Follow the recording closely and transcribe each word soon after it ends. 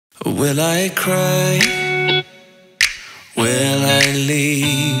Will I cry? Will I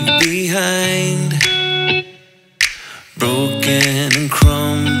leave behind broken and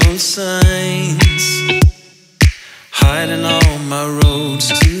crumbled signs, hiding all my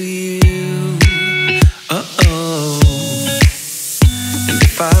roads to you? Uh-oh. And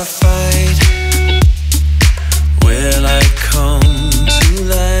if I fight, will I come to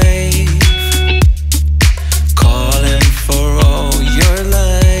life, calling for all your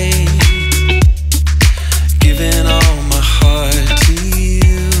light, giving all my heart to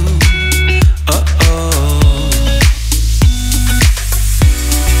you? Uh-oh.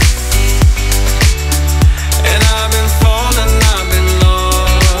 And I've been falling, I've been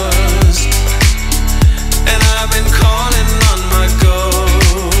lost, and I've been calling on my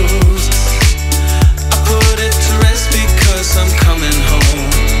ghost. I put it to rest because I'm coming home,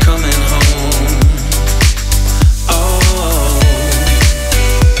 coming home.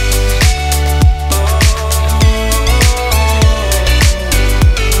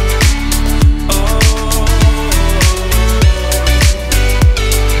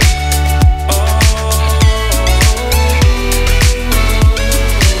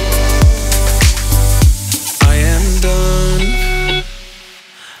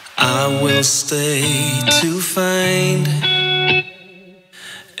 Stay to find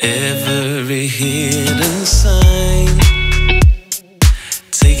every hidden sign,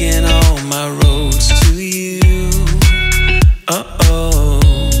 taking all my roads to you.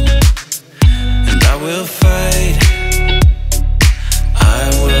 Uh-oh. And I will fight, I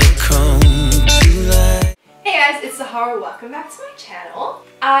will come to life. Hey guys, it's Sahur. Welcome back to my channel.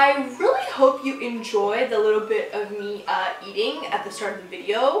 I really hope you enjoyed the little bit of me eating at the start of the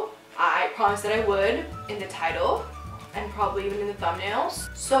video. I promised that I would in the title and probably even in the thumbnails.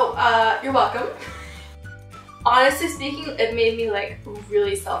 So, you're welcome. Honestly speaking, it made me like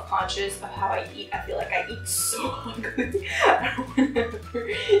really self-conscious of how I eat. I feel like I eat so ugly. I don't want to ever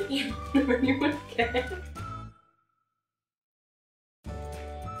eat anyone again.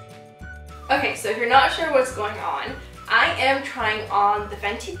 Okay, so if you're not sure what's going on, I am trying on the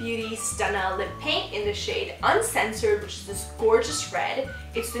Fenty Beauty Stunna lip paint in the shade Uncensored, which is this gorgeous red.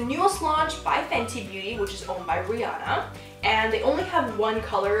 It's the newest launch by Fenty Beauty, which is owned by Rihanna. And they only have one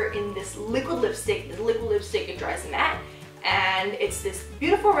color in this liquid lipstick. The liquid lipstick, it dries matte. And it's this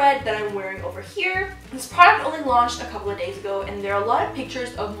beautiful red that I'm wearing over here. This product only launched a couple of days ago, and there are a lot of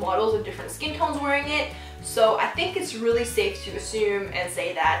pictures of models of different skin tones wearing it. So I think it's really safe to assume and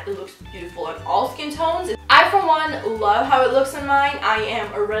say that it looks beautiful on all skin tones. I, for one, love how it looks on mine. I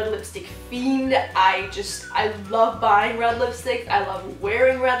am a red lipstick fiend. I love buying red lipsticks. I love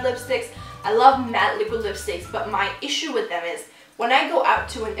wearing red lipsticks. I love matte liquid lipsticks, but my issue with them is when I go out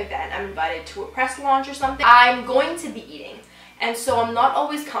to an event, I'm invited to a press launch or something, I'm going to be eating. And so I'm not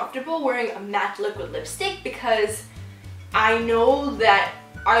always comfortable wearing a matte liquid lipstick because I know that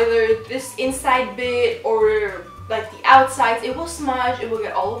either this inside bit or like the outsides, it will smudge, it will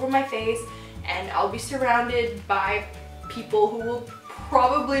get all over my face, and I'll be surrounded by people who will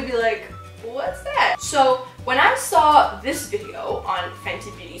probably be like, what's that? So when I saw this video on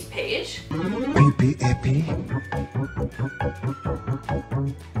Fenty Beauty's page,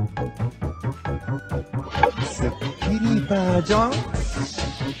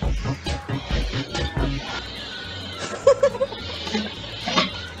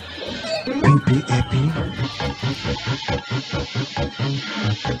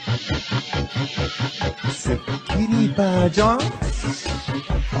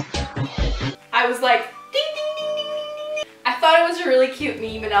 I was like, ding, ding, ding, ding, ding. I thought it was a really cute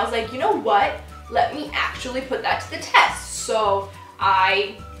meme, and I was like, you know what? Let me actually put that to the test. So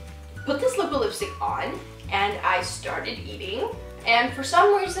I put this liquid lipstick on and I started eating. And for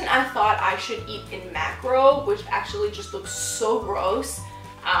some reason, I thought I should eat in macro, which actually just looks so gross.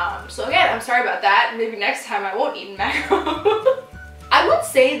 So again, I'm sorry about that. Maybe next time I won't eat in macro. I would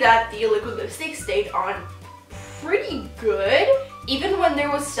say that the liquid lipstick stayed on pretty good. Even when there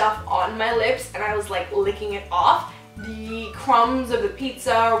was stuff on my lips and I was like licking it off, the crumbs of the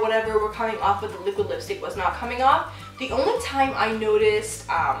pizza or whatever were coming off, but the liquid lipstick was not coming off. The only time I noticed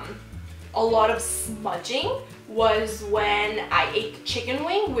a lot of smudging was when I ate the chicken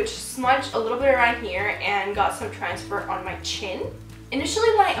wing, which smudged a little bit around here and got some transfer on my chin. Initially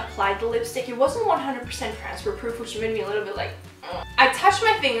when I applied the lipstick, it wasn't 100% transfer proof, which made me a little bit like, I touched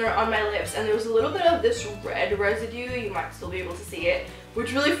my finger on my lips and there was a little bit of this red residue, you might still be able to see it,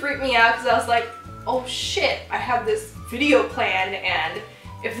 which really freaked me out because I was like, oh shit, I have this video planned, and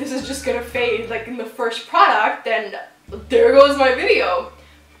if this is just gonna fade like in the first product, then there goes my video.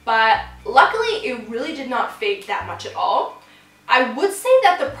 But luckily it really did not fade that much at all. I would say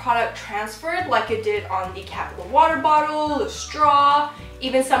that the product transferred like it did on the cap of the water bottle, the straw,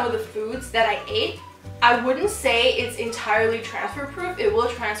 even some of the foods that I ate. I wouldn't say it's entirely transfer proof. It will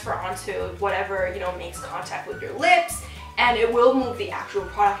transfer onto whatever, you know, makes contact with your lips, and it will move the actual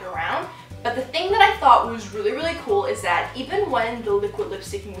product around. But the thing that I thought was really, really cool is that even when the liquid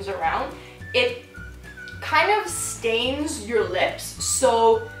lipstick moves around, it kind of stains your lips,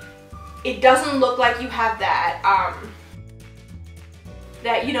 so it doesn't look like you have that,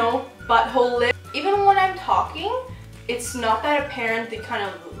 you know, butthole lip. Even when I'm talking, it's not that apparent, the kind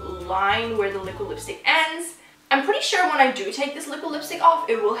of line where the liquid lipstick ends. I'm pretty sure when I do take this liquid lipstick off,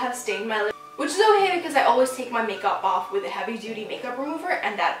 it will have stained my lips, which is okay because I always take my makeup off with a heavy duty makeup remover,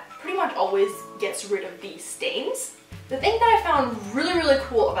 and that pretty much always gets rid of these stains. The thing that I found really, really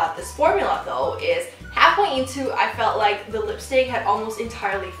cool about this formula though is halfway into, I felt like the lipstick had almost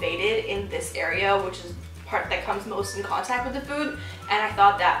entirely faded in this area, which is part that comes most in contact with the food, and I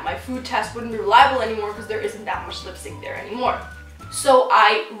thought that my food test wouldn't be reliable anymore because there isn't that much lipstick there anymore. So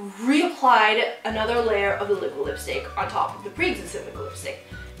I reapplied another layer of the liquid lipstick on top of the pre-existing liquid lipstick.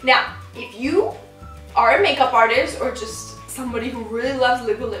 Now, if you are a makeup artist or just somebody who really loves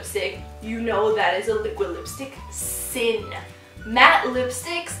liquid lipstick, you know that is a liquid lipstick sin. Matte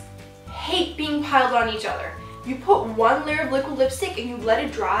lipsticks hate being piled on each other. You put one layer of liquid lipstick and you let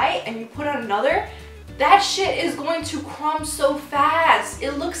it dry and you put on another, that shit is going to crumb so fast.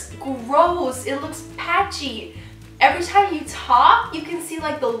 It looks gross, it looks patchy. Every time you top, you can see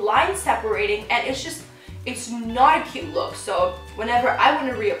like the lines separating, and it's not a cute look. So whenever I want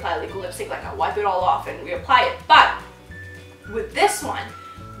to reapply liquid lipstick, like I wipe it all off and reapply it. But with this one,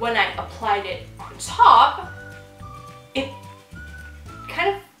 when I applied it on top, it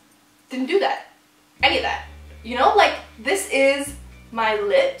kind of didn't do that. Any of that. You know, like this is my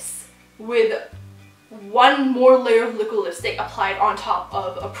lips with one more layer of liquid lipstick applied on top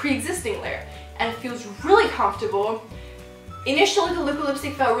of a pre-existing layer, and it feels really comfortable. Initially the liquid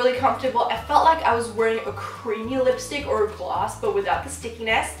lipstick felt really comfortable. I felt like I was wearing a creamy lipstick or a gloss but without the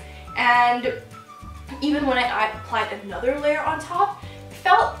stickiness, and even when I applied another layer on top, it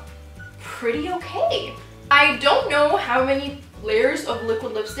felt pretty okay. I don't know how many layers of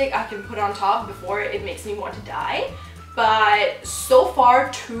liquid lipstick I can put on top before it makes me want to die, but so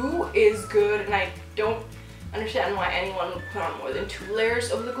far 2 is good, and I don't understand why anyone would put on more than 2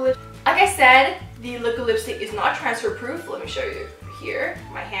 layers of liquid lipstick. Like I said, the liquid lipstick is not transfer proof. Let me show you here,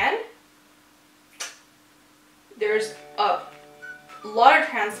 my hand. There's a lot of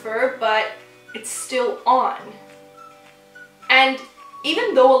transfer, but it's still on. And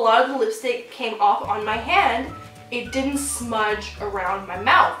even though a lot of the lipstick came off on my hand, it didn't smudge around my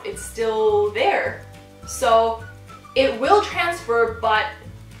mouth. It's still there. So it will transfer, but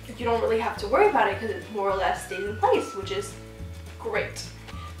you don't really have to worry about it because it more or less stays in place, which is great.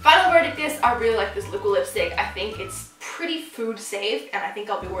 Final verdict is, I really like this liquid lipstick. I think it's pretty food safe, and I think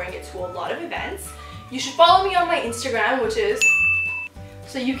I'll be wearing it to a lot of events. You should follow me on my Instagram, which is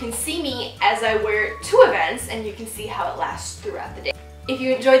so you can see me as I wear it to events, and you can see how it lasts throughout the day. If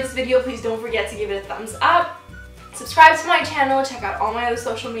you enjoyed this video, please don't forget to give it a thumbs up. Subscribe to my channel, check out all my other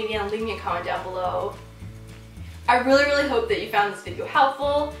social media, and leave me a comment down below. I really, really hope that you found this video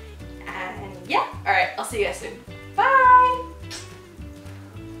helpful, and yeah, alright, I'll see you guys soon. Bye!